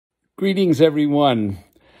Greetings, everyone.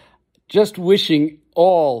 Just wishing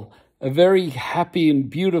all a very happy and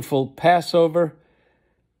beautiful Passover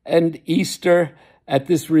and Easter at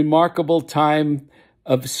this remarkable time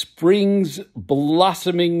of spring's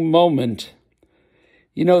blossoming moment.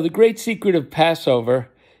 You know, the great secret of Passover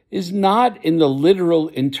is not in the literal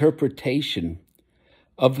interpretation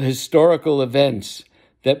of historical events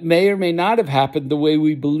that may or may not have happened the way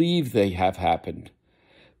we believe they have happened,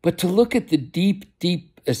 but to look at the deep,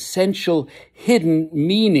 essential, hidden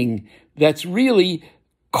meaning that's really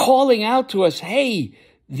calling out to us, hey,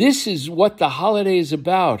 this is what the holiday is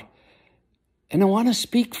about. And I want to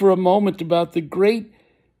speak for a moment about the great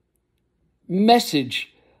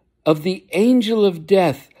message of the angel of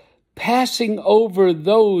death passing over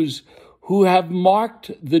those who have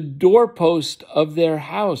marked the doorpost of their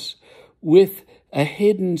house with a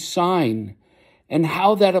hidden sign, and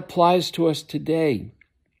how that applies to us today.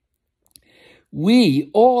 We,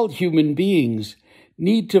 all human beings,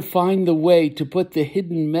 need to find the way to put the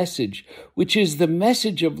hidden message, which is the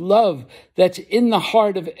message of love that's in the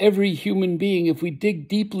heart of every human being. If we dig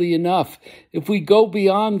deeply enough, if we go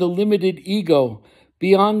beyond the limited ego,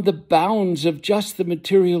 beyond the bounds of just the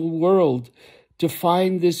material world, to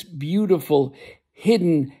find this beautiful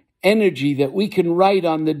hidden energy that we can write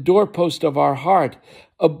on the doorpost of our heart,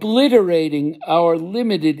 obliterating our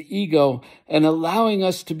limited ego and allowing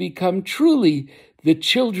us to become truly the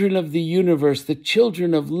children of the universe, the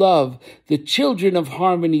children of love, the children of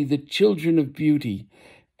harmony, the children of beauty.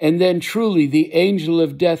 And then truly the angel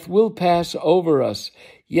of death will pass over us.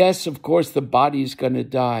 Yes, of course, the body is going to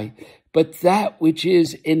die, but that which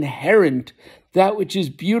is inherent, that which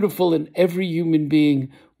is beautiful in every human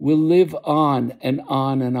being will live on and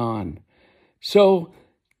on and on. So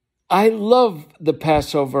I love the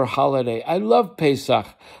Passover holiday. I love Pesach.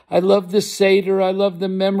 I love the Seder. I love the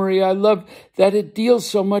memory. I love that it deals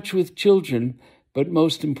so much with children. But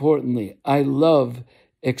most importantly, I love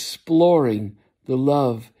exploring the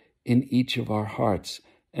love in each of our hearts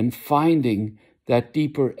and finding that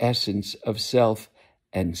deeper essence of self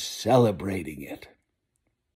and celebrating it.